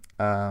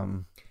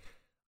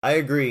 I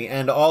agree,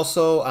 and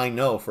also I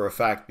know for a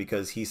fact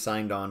because he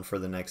signed on for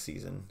the next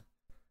season.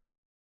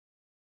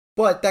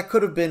 But that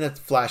could have been a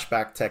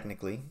flashback,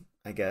 technically.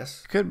 I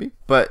guess Could be,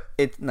 but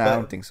I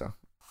don't think so.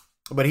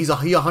 But he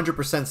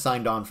 100%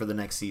 signed on for the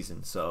next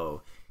season,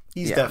 so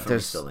he's definitely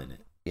still in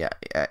it. Yeah.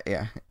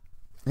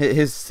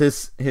 His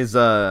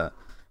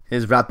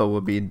wrap up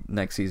will be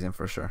next season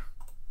for sure.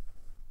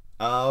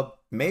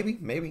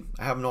 Maybe.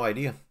 I have no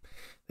idea.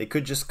 They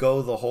could just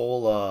go the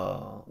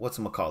whole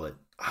whatchamacallit.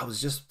 I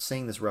was just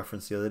saying this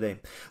reference the other day.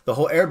 The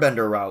whole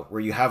Airbender route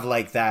where you have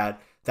like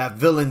that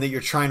villain that you're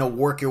trying to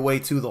work your way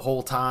to the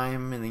whole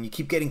time, and then you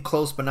keep getting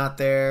close but not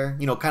there.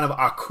 You know, kind of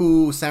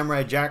Aku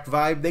Samurai Jack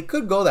vibe. They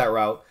could go that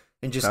route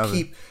and just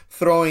keep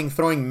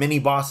throwing mini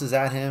bosses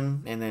at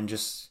him, and then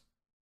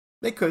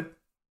they could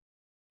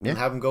and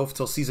have him go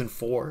till season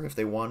 4 if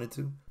they wanted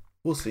to.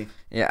 We'll see.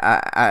 Yeah,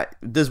 I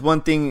there's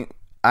one thing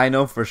I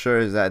know for sure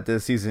is that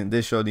this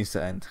show needs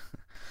to end.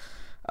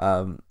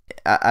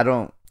 I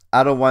don't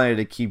want it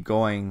to keep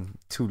going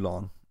too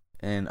long,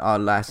 and our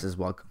last is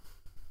welcome.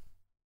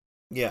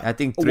 Yeah, I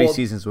think 3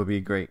 seasons would be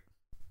great.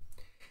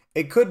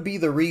 It could be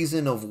the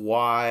reason of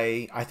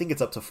why. I think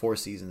it's up to 4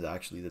 seasons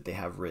actually that they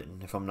have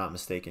written, if I'm not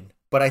mistaken.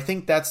 But I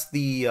think that's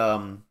the.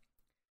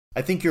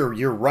 I think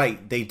you're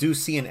right. They do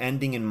see an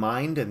ending in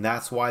mind, and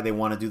that's why they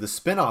want to do the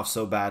spinoff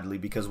so badly.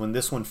 Because when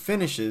this one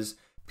finishes,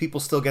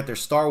 people still get their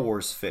Star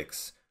Wars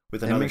fix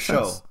with another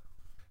show. Sense.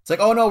 It's like,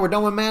 oh no, we're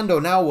done with Mando.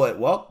 Now what?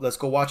 Well, let's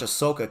go watch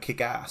Ahsoka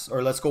kick ass,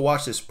 or let's go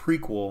watch this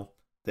prequel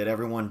that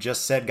everyone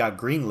just said got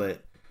greenlit.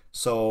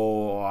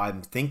 So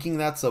I'm thinking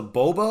that's a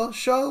Boba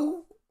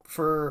show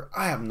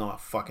I have no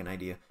fucking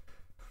idea.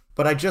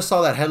 But I just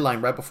saw that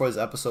headline right before this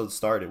episode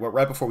started.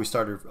 Right before we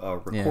started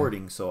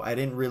recording. Yeah. So I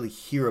didn't really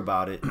hear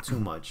about it too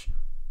much.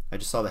 I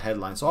just saw the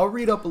headline. So I'll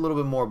read up a little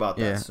bit more about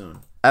that soon.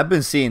 I've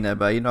been seeing that,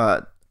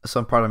 but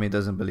some part of me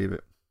doesn't believe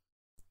it.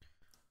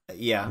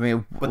 Yeah. I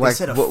mean, but they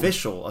said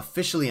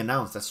officially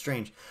announced. That's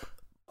strange.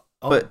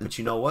 Oh, but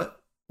you know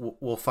what?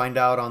 We'll find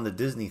out on the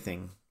Disney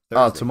thing.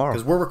 Thursday. Tomorrow.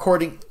 Because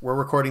we're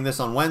recording this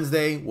on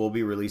Wednesday. We'll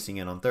be releasing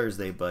it on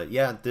Thursday. But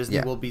yeah,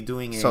 Disney will be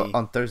doing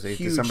on Thursday,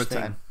 December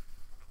 10th.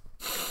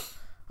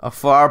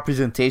 For our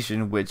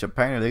presentation, which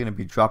apparently they're going to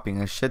be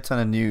dropping a shit ton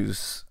of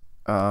news.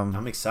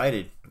 I'm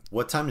excited.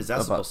 What time is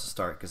that supposed to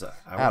start? Because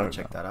I want to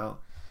check that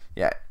out.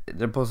 Yeah,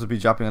 they're supposed to be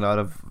dropping a lot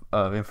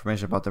of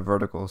information about the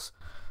verticals.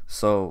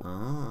 So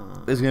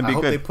it's going to be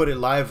good. I hope they put it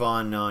live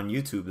on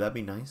YouTube. That'd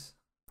be nice.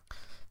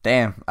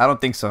 Damn, I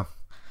don't think so.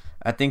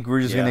 I think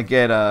we're just going to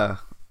get I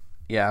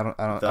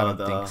don't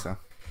think so.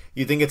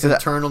 You think it's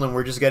internal and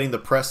we're just getting the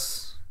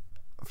press?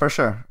 For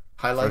sure.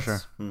 Highlights?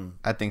 For sure.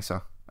 I think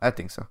so.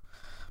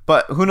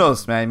 But who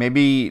knows, man?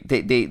 Maybe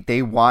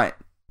they want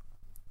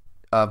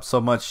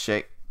so much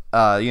shit,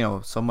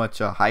 so much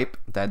hype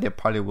that they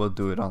probably will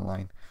do it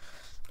online.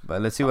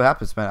 But let's see what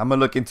happens, man. I'm gonna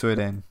look into it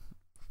and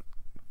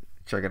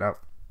check it out.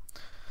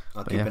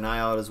 I'll keep an eye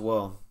out as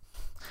well.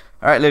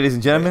 All right, ladies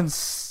and gentlemen,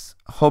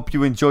 hope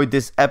you enjoyed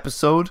this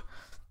episode,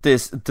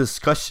 this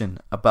discussion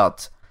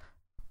about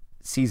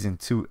Season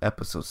 2,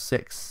 Episode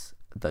 6,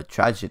 The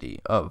Tragedy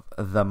of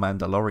the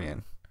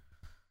Mandalorian.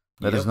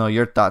 Let us know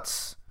your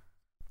thoughts.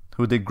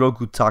 Who did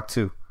Grogu talk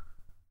to?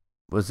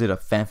 Was it a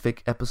fanfic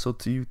episode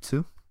to you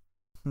too?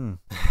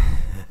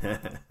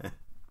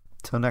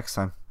 Till next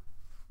time.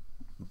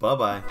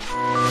 Bye-bye.